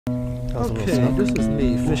Okay, this is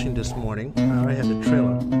me fishing this morning. I already had the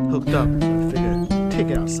trailer hooked up, so I figured take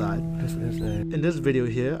it outside. In this video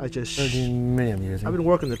here, I've been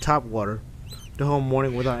working the top water the whole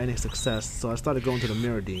morning without any success, so I started going to the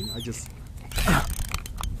mirror dine. I just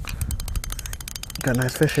got a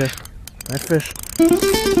nice fish here. Nice fish.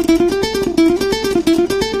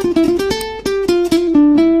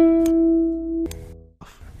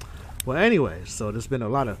 Well, anyway, so there's been a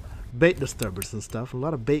lot of bait disturbance and stuff, a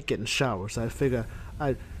lot of bait getting showered, so I figured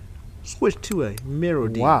I'd switch to a mirror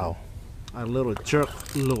dine. Wow. A little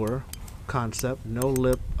jerk lure concept, no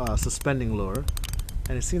lip suspending lure,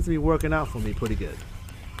 and it seems to be working out for me pretty good.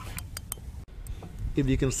 If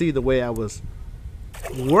you can see the way I was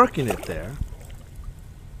working it there,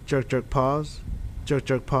 jerk, jerk, pause, jerk,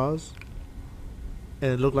 jerk, pause,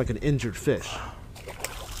 and it looked like an injured fish.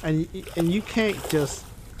 And you can't just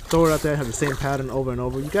throw it out there and have the same pattern over and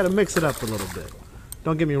over. You got to mix it up a little bit.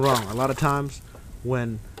 Don't get me wrong, a lot of times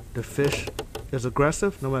when the fish is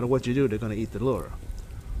aggressive, no matter what you do, they're going to eat the lure.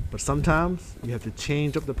 But sometimes you have to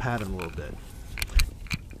change up the pattern a little bit.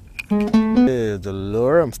 Here's the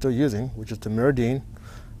lure I'm still using, which is the mirror dine.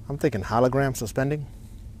 I'm thinking hologram suspending.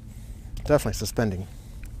 Definitely suspending.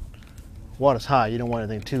 Water's high, you don't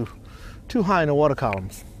want anything too high in the water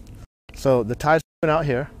columns. So the tide's out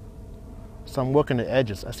here, so I'm working the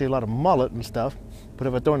edges. I see a lot of mullet and stuff, but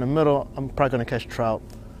if I throw in the middle, I'm probably going to catch trout.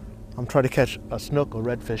 I'm trying to catch a snook or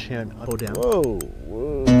redfish here and pull down. Whoa,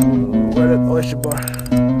 whoa, where that oyster bar?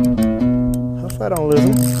 Hopefully I don't lose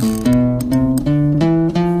him.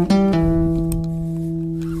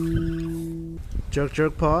 Jerk,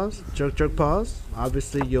 jerk, pause. Jerk, jerk, pause.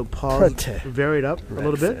 Obviously, you'll pause varied up a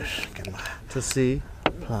little bit to see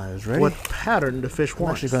what pattern the fish wants.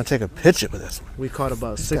 I'm actually going to take a picture with this one. We caught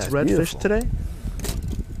about 6 redfish today,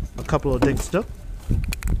 a couple of dink snook,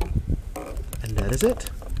 and that is it.